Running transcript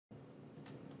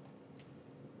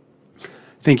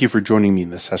Thank you for joining me in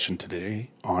this session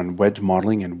today on wedge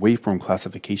modeling and waveform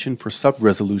classification for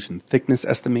sub-resolution thickness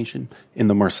estimation in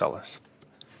the Marcellus.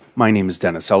 My name is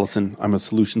Dennis Ellison. I'm a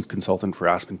solutions consultant for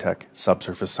AspenTech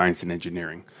Subsurface Science and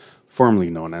Engineering,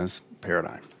 formerly known as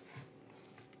Paradigm.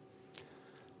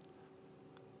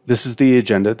 This is the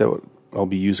agenda that I'll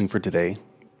be using for today.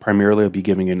 Primarily, I'll be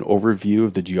giving an overview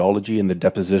of the geology and the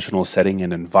depositional setting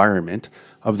and environment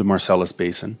of the Marcellus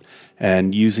Basin,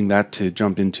 and using that to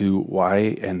jump into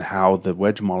why and how the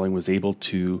wedge modeling was able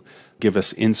to give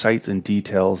us insights and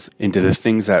details into the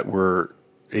things that we're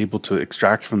able to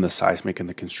extract from the seismic and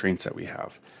the constraints that we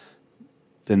have.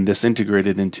 Then this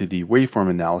integrated into the waveform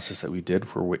analysis that we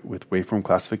did with waveform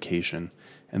classification,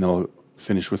 and then I'll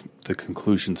finish with the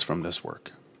conclusions from this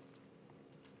work.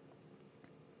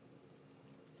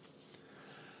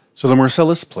 So the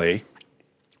Marcellus play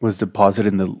was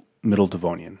deposited in the Middle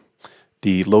Devonian.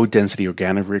 The low-density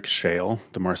organorik shale,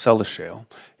 the Marcellus shale,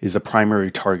 is the primary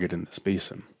target in this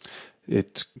basin.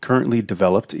 It's currently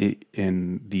developed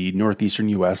in the northeastern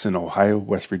U.S. in Ohio,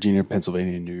 West Virginia,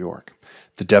 Pennsylvania, and New York.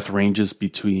 The depth ranges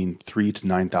between 3,000 to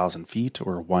 9,000 feet,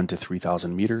 or 1,000 to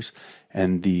 3,000 meters,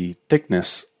 and the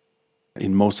thickness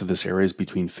in most of this area is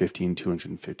between 50 and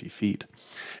 250 feet.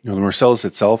 The Marcellus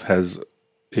itself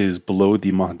is below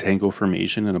the Montango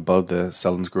Formation and above the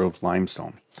Selinsgrove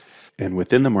limestone. And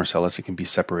within the Marcellus, it can be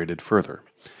separated further.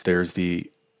 There's the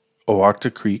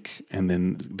Oocta Creek, and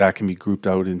then that can be grouped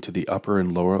out into the upper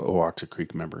and lower Oocta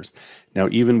Creek members. Now,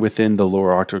 even within the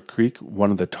lower Oocta Creek,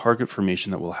 one of the target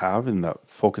formation that we'll have in the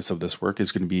focus of this work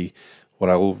is going to be what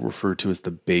I will refer to as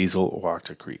the basal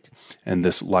Oocta Creek. And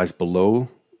this lies below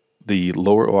the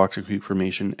lower Oocta Creek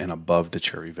Formation and above the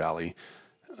Cherry Valley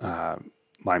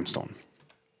limestone.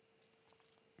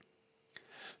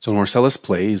 So Marcellus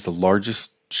play is the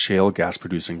largest shale gas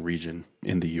producing region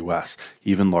in the U.S.,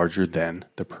 even larger than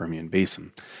the Permian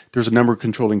Basin. There's a number of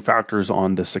controlling factors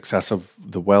on the success of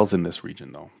the wells in this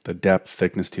region, though. The depth,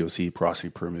 thickness, TOC, porosity,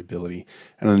 permeability,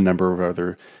 and a number of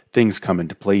other things come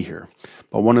into play here.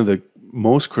 But one of the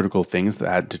most critical things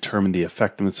that determine the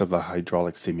effectiveness of the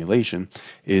hydraulic stimulation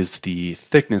is the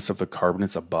thickness of the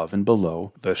carbonates above and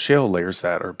below the shale layers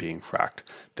that are being fracked.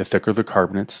 The thicker the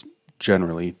carbonates,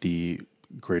 generally, the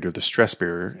greater the stress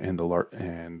barrier and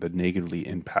the negatively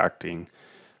impacting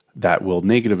that will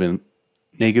negatively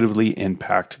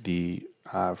impact the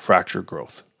fracture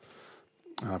growth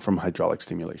from hydraulic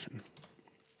stimulation.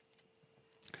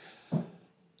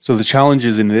 So the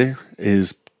challenges in there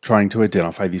is trying to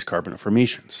identify these carbonate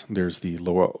formations. There's the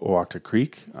lower Oocta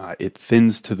Creek. It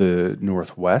thins to the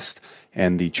northwest,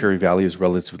 and the Cherry Valley is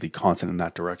relatively constant in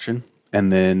that direction.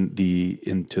 And then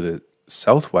into the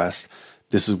southwest,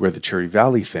 this is where the Cherry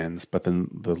Valley thins, but then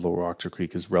the lower Oocta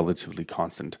Creek is relatively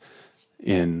constant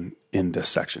in this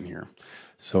section here.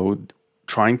 So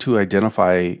trying to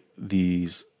identify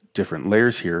these different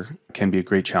layers here can be a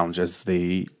great challenge as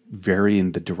they vary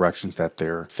in the directions that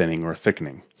they're thinning or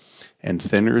thickening. And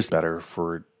thinner is better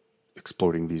for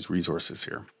exploiting these resources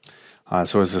here.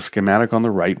 So as a schematic on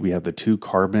the right, we have the two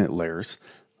carbonate layers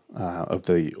of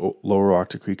the lower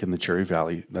Oocta Creek and the Cherry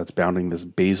Valley that's bounding this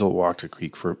basal Oocta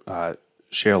Creek for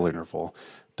shale interval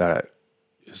that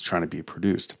is trying to be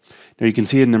produced. Now you can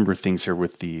see a number of things here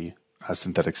with the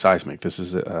synthetic seismic. This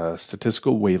is a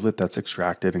statistical wavelet that's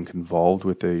extracted and convolved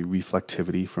with a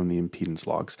reflectivity from the impedance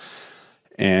logs.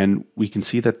 And we can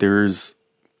see that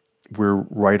we're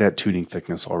right at tuning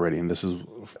thickness already, and this is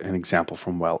an example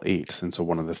from well 8, and so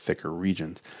one of the thicker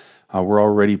regions. We're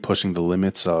already pushing the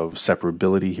limits of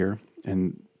separability here,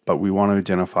 but we want to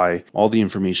identify all the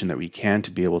information that we can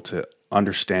to be able to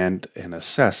understand and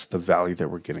assess the value that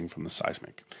we're getting from the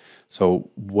seismic. So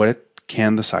what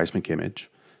can the seismic image?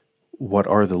 What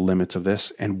are the limits of this?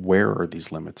 And where are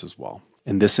these limits as well?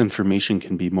 And this information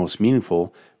can be most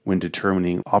meaningful when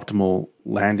determining optimal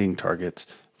landing targets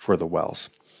for the wells.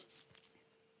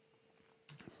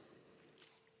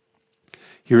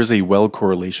 Here's a well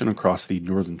correlation across the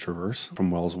northern traverse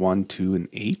from wells 1, 2, and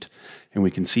 8. And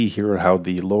we can see here how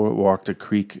the lower Oocta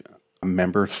Creek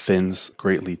member thins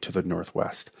greatly to the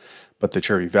northwest, but the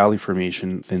Cherry Valley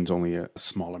Formation thins only a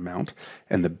small amount,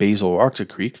 and the basal Oocta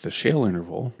Creek, the shale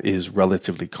interval, is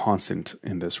relatively constant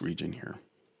in this region here.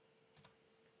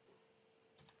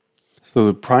 So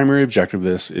the primary objective of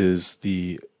this is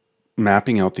the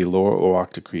mapping out the lower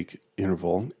Oocta Creek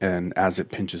interval and as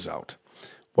it pinches out.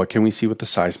 What can we see with the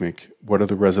seismic? What are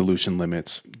the resolution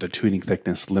limits, the tuning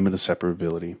thickness, limit of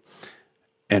separability,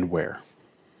 and where?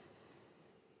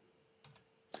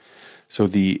 So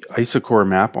the isochore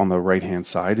map on the right-hand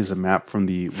side is a map from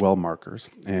the well markers,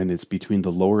 and it's between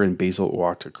the lower and basal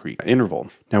Oocta Creek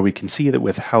interval. Now we can see that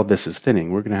with how this is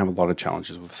thinning, we're going to have a lot of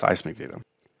challenges with seismic data.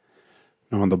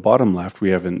 Now on the bottom left, I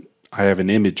have an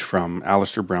image from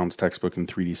Alistair Brown's textbook in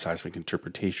 3D seismic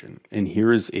interpretation, and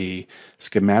here is a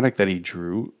schematic that he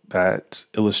drew that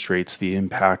illustrates the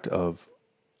impact of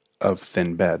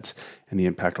thin beds and the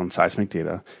impact on seismic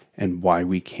data and why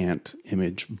we can't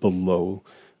image below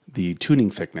the tuning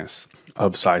thickness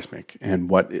of seismic and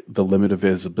what the limit of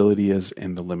visibility is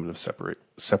and the limit of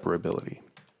separability.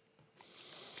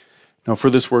 Now for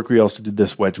this work, we also did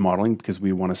this wedge modeling because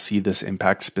we want to see this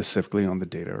impact specifically on the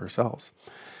data ourselves.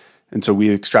 And so we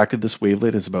extracted this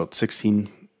wavelet as about 16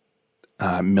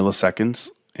 milliseconds.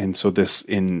 And so this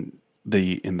in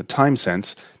the time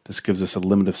sense, this gives us a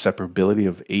limit of separability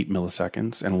of 8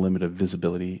 milliseconds and a limit of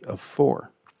visibility of 4.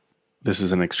 This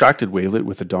is an extracted wavelet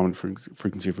with a dominant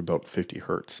frequency of about 50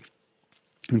 hertz.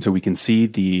 And so we can see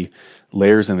the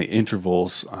layers and the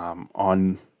intervals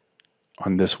on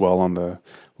this well on the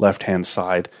left-hand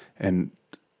side and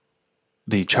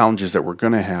the challenges that we're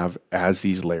going to have as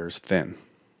these layers thin.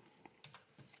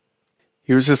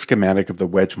 Here's a schematic of the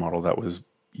wedge model that was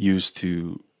used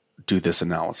to do this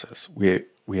analysis.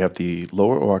 We have the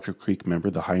lower Oocta Creek member,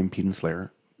 the high impedance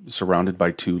layer, surrounded by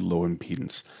two low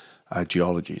impedance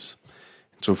geologies.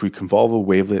 So if we convolve a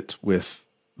wavelet with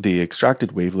the extracted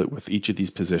wavelet with each of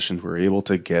these positions, we're able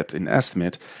to get an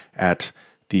estimate at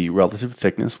the relative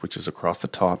thickness, which is across the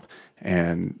top,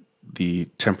 and the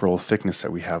temporal thickness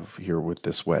that we have here with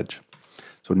this wedge.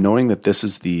 So knowing that this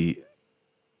is the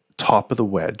top of the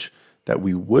wedge that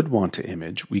we would want to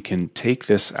image, we can take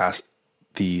this as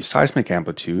the seismic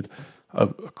amplitude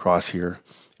across here,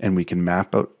 and we can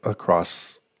map out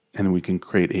across, and we can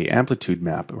create a amplitude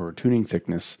map or a tuning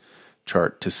thickness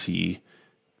chart to see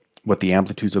what the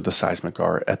amplitudes of the seismic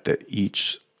are at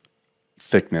each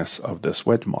thickness of this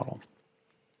wedge model.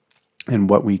 And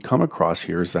what we come across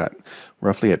here is that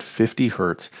roughly at 50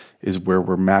 hertz is where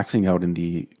we're maxing out in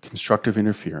the constructive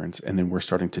interference, and then we're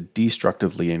starting to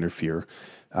destructively interfere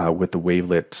with the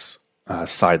wavelet's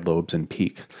side lobes and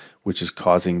peak, which is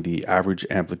causing the average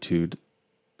amplitude.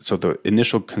 So the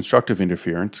initial constructive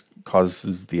interference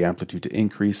causes the amplitude to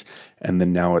increase, and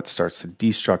then now it starts to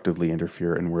destructively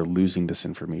interfere, and we're losing this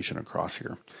information across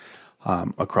here,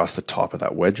 across the top of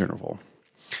that wedge interval.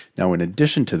 Now, in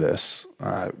addition to this,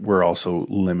 we're also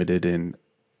limited in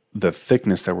the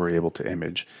thickness that we're able to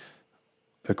image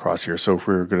across here. So if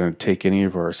we're going to take any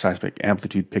of our seismic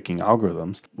amplitude picking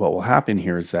algorithms, what will happen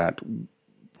here is that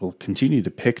we'll continue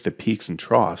to pick the peaks and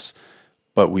troughs,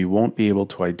 but we won't be able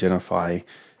to identify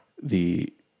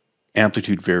the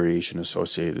amplitude variation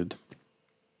associated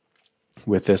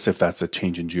with this, if that's a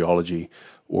change in geology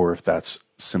or if that's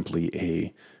simply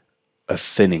a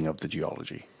thinning of the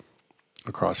geology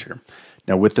across here.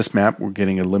 Now with this map, we're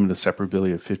getting a limit of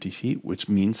separability of 50 feet, which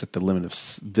means that the limit of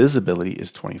visibility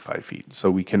is 25 feet. So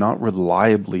we cannot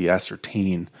reliably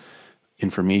ascertain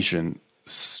information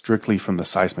strictly from the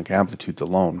seismic amplitudes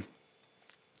alone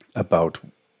about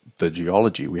the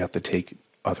geology. We have to take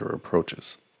other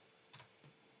approaches.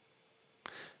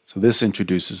 So this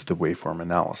introduces the waveform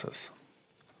analysis.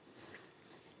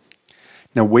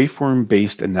 Now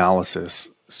waveform-based analysis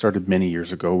started many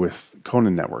years ago with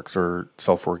Conan networks or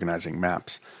self-organizing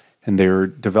maps, and they were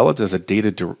developed as a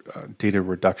data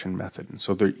reduction method. And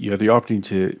so you have the opportunity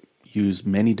to use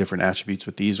many different attributes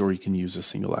with these, or you can use a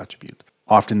single attribute.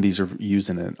 Often these are used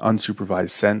in an unsupervised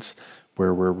sense,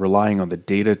 where we're relying on the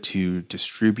data to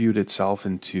distribute itself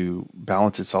and to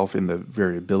balance itself in the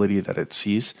variability that it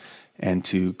sees, and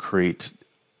to create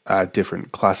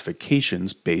different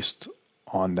classifications based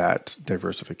on that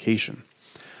diversification.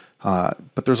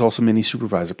 But there's also many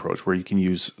supervised approach where you can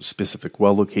use specific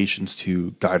well locations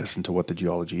to guide us into what the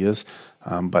geology is.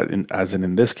 But as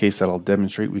in this case that I'll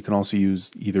demonstrate, we can also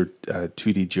use either a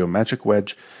 2D geometric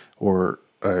wedge or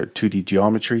a 2D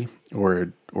geometry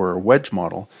or a wedge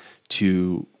model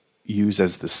to use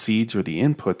as the seeds or the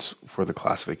inputs for the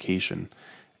classification,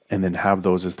 and then have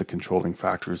those as the controlling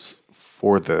factors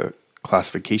for the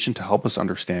classification to help us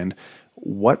understand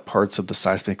what parts of the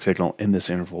seismic signal in this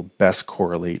interval best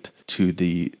correlate to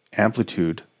the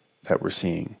amplitude that we're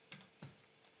seeing.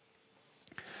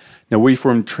 Now,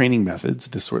 waveform training methods,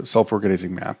 this sort of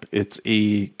self-organizing map, it's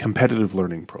a competitive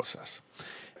learning process.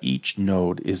 Each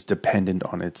node is dependent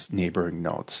on its neighboring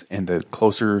nodes, and the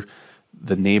closer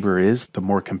the neighbor is, the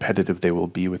more competitive they will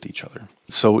be with each other.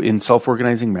 So in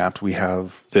self-organizing maps, we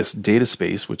have this data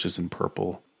space, which is in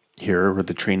purple here, or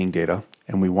the training data,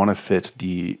 and we want to fit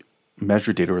the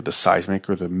measure data or the seismic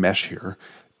or the mesh here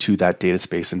to that data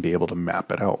space and be able to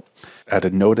map it out. At a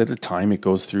node at a time, it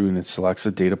goes through and it selects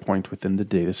a data point within the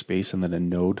data space, and then a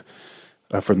node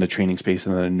from the training space,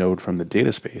 and then a node from the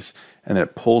data space, and then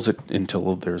it pulls it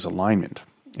until there's alignment.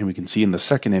 And we can see in the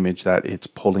second image that it's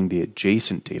pulling the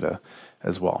adjacent data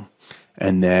as well.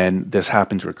 And then this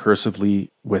happens recursively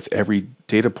with every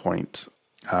data point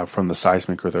from the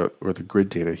seismic or the grid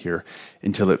data here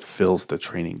until it fills the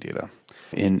training data.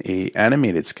 In a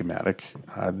animated schematic,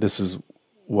 this is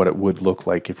what it would look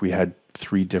like if we had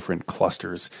 3 different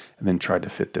clusters and then tried to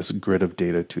fit this grid of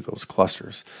data to those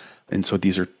clusters. And so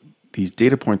these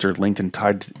data points are linked and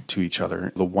tied to each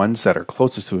other. The ones that are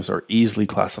closest to us are easily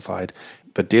classified,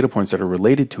 but data points that are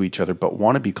related to each other but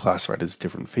want to be classified as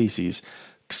different facies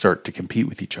start to compete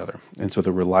with each other. And so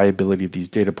the reliability of these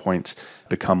data points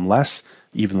become less,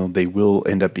 even though they will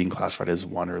end up being classified as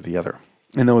one or the other.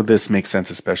 And though this makes sense,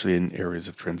 especially in areas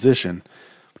of transition,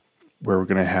 where we're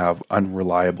going to have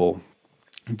unreliable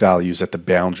values at the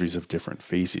boundaries of different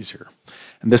facies here.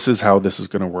 And this is how this is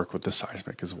going to work with the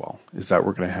seismic as well, is that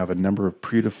we're going to have a number of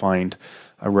predefined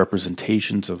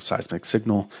representations of seismic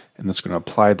signal, and that's going to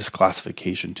apply this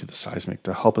classification to the seismic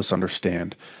to help us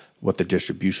understand what the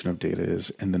distribution of data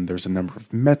is. And then there's a number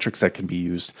of metrics that can be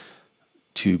used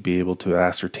to be able to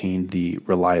ascertain the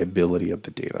reliability of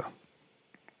the data.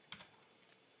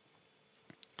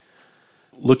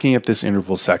 Looking at this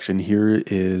interval section here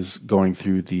is going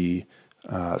through the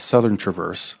southern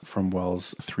traverse from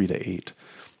wells 3 to 8.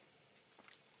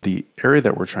 The area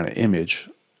that we're trying to image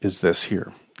is this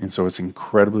here. And so it's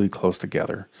incredibly close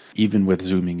together, even with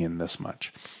zooming in this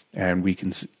much. And we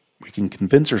can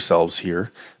convince ourselves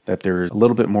here that there is a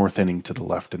little bit more thinning to the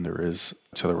left than there is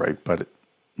to the right, but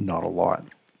not a lot.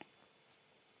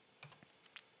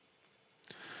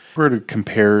 If we were to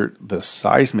compare the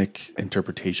seismic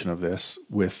interpretation of this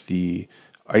with the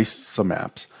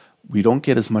isomaps, we don't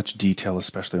get as much detail,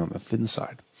 especially on the thin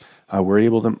side. We're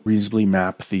able to reasonably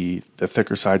map the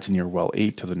thicker sides near well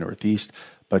 8 to the northeast,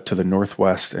 but to the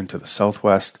northwest and to the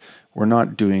southwest, we're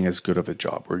not doing as good of a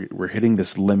job. We're hitting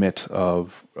this limit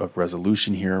of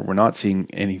resolution here. We're not seeing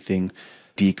anything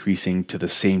decreasing to the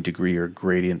same degree or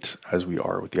gradient as we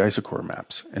are with the isochord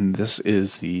maps. And this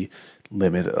is the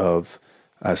limit of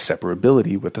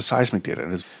separability with the seismic data.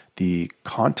 And the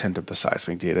content of the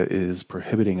seismic data is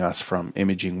prohibiting us from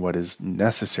imaging what is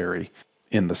necessary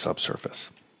in the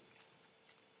subsurface.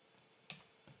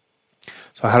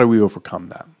 So how do we overcome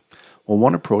that? Well,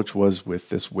 one approach was with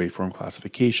this waveform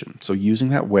classification. So using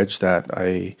that wedge that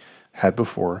I had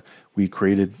before, we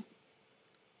created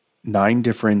 9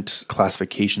 different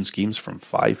classification schemes from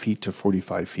 5 feet to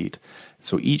 45 feet.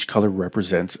 So each color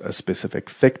represents a specific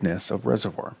thickness of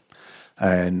reservoir.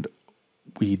 And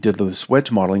we did this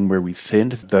wedge modeling where we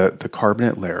thinned the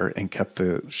carbonate layer and kept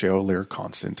the shale layer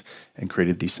constant and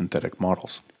created these synthetic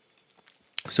models.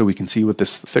 So we can see with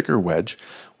this thicker wedge,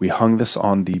 we hung this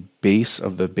on the base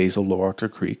of the basal low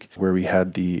octave creek where we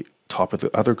had the top of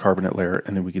the other carbonate layer,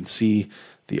 and then we can see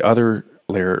the other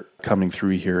layer coming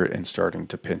through here and starting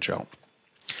to pinch out.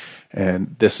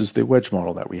 And this is the wedge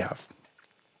model that we have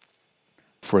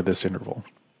for this interval.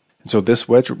 And so this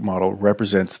wedge model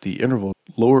represents the interval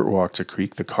lower Oocta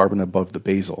Creek, the carbon above the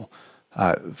basal,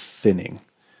 thinning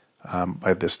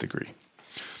by this degree.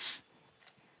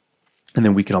 And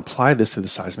then we can apply this to the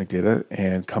seismic data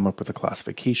and come up with a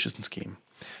classification scheme.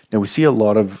 Now we see a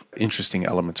lot of interesting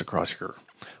elements across here.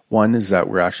 One is that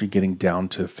we're actually getting down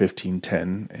to 15,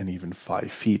 10, and even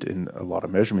 5 feet in a lot of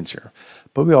measurements here.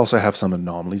 But we also have some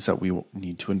anomalies that we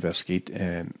need to investigate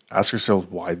and ask ourselves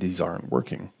why these aren't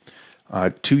working.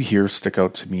 2 here stick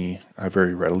out to me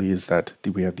very readily is that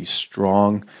we have these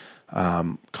strong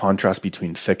contrast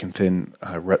between thick and thin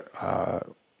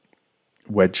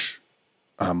wedge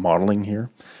modeling here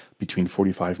between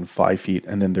 45 and 5 feet,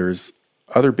 and then there's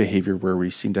other behavior where we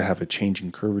seem to have a change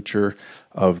in curvature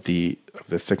of the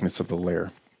thickness of the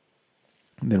layer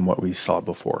than what we saw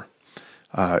before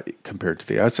compared to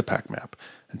the isopac map.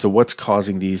 And so what's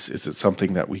causing these? Is it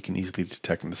something that we can easily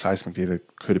detect in the seismic data?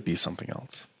 Could it be something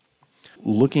else?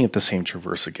 Looking at the same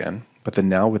traverse again, but then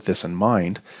now with this in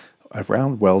mind,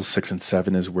 around wells 6 and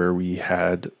 7 is where we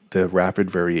had the rapid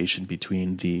variation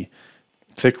between the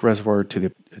thick reservoir to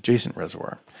the adjacent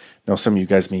reservoir. Now some of you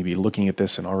guys may be looking at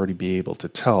this and already be able to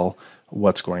tell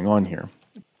what's going on here.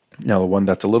 Now the one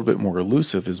that's a little bit more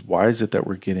elusive is why is it that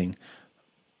we're getting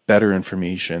better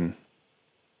information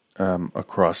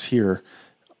across here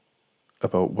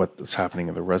about what's happening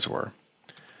in the reservoir.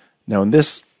 Now in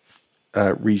this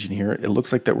region here, it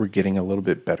looks like that we're getting a little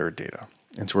bit better data.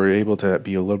 And so we're able to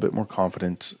be a little bit more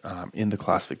confident in the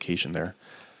classification there.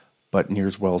 But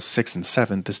near wells 6 and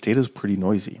 7, this data is pretty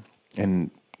noisy. And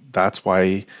that's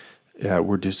why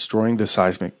we're destroying the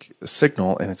seismic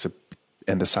signal,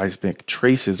 and the seismic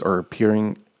traces are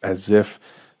appearing as if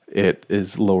it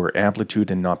is lower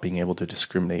amplitude and not being able to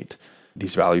discriminate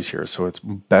these values here. So it's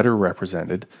better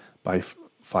represented by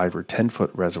 5 or 10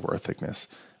 foot reservoir thickness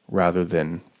rather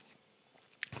than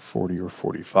 40 or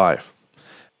 45.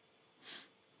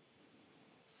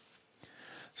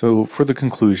 So for the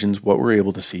conclusions, what we're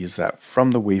able to see is that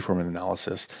from the waveform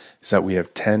analysis is that we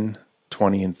have 10,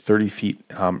 20, and 30 feet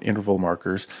interval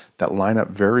markers that line up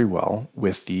very well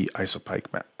with the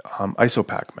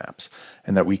isopac maps,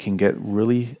 and that we can get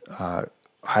really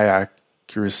high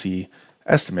accuracy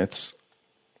estimates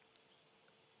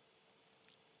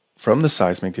from the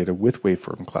seismic data with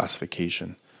waveform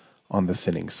classification on the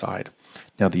thinning side.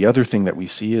 Now, the other thing that we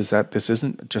see is that this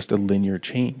isn't just a linear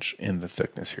change in the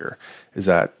thickness here, is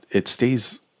that it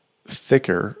stays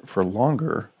thicker for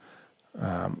longer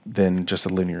than just a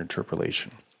linear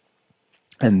interpolation.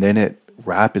 And then it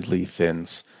rapidly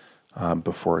thins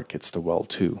before it gets to well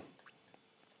 2.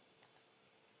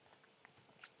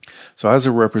 So as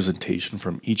a representation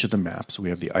from each of the maps, we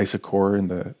have the isocore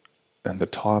in the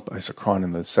top, isochron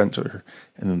in the center,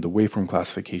 and then the waveform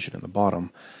classification in the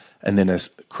bottom, and then a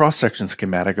cross-section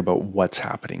schematic about what's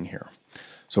happening here.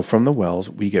 So from the wells,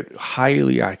 we get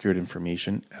highly accurate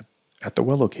information at the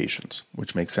well locations,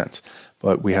 which makes sense,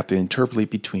 but we have to interpolate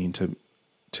between to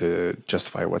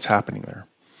justify what's happening there.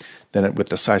 Then with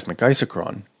the seismic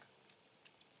isochron,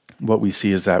 what we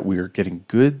see is that we are getting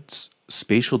good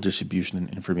spatial distribution and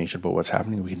information about what's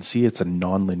happening. We can see it's a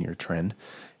nonlinear trend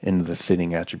in the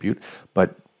thinning attribute,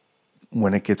 but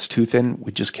when it gets too thin,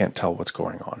 we just can't tell what's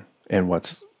going on and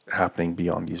what's happening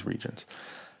beyond these regions.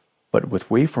 But with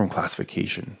waveform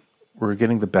classification, we're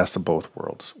getting the best of both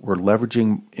worlds. We're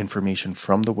leveraging information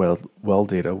from the well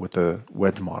data with the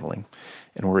wedge modeling,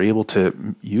 and we're able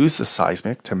to use the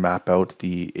seismic to map out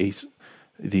the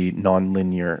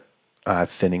nonlinear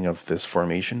thinning of this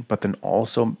formation, but then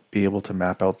also be able to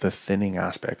map out the thinning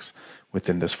aspects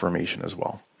within this formation as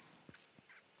well.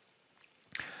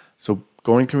 So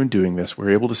going through and doing this,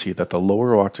 we're able to see that the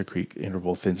lower Oaxaca Creek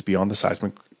interval thins beyond the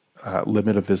seismic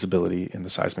limit of visibility in the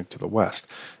seismic to the west,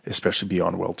 especially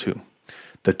beyond well 2.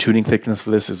 The tuning thickness for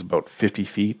this is about 50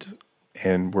 feet,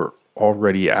 and we're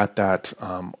already at that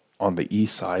on the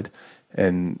east side,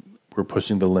 and we're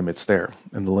pushing the limits there.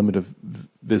 And the limit of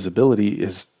visibility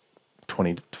is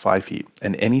 25 feet.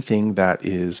 And anything that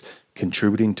is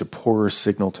contributing to poorer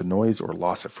signal to noise or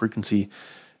loss of frequency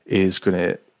is going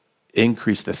to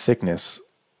increase the thickness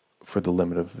for the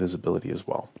limit of visibility as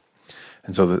well.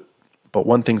 And so but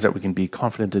one thing that we can be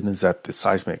confident in is that the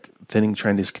seismic thinning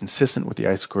trend is consistent with the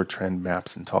isocore trend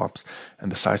maps and tops, and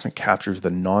the seismic captures the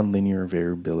nonlinear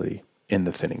variability in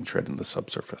the thinning trend in the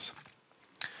subsurface.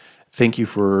 Thank you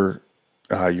for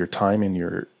your time and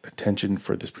your attention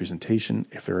for this presentation.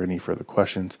 If there are any further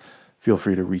questions, feel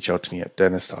free to reach out to me at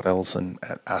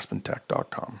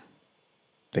dennis.ellison@aspentech.com.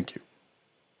 Thank you.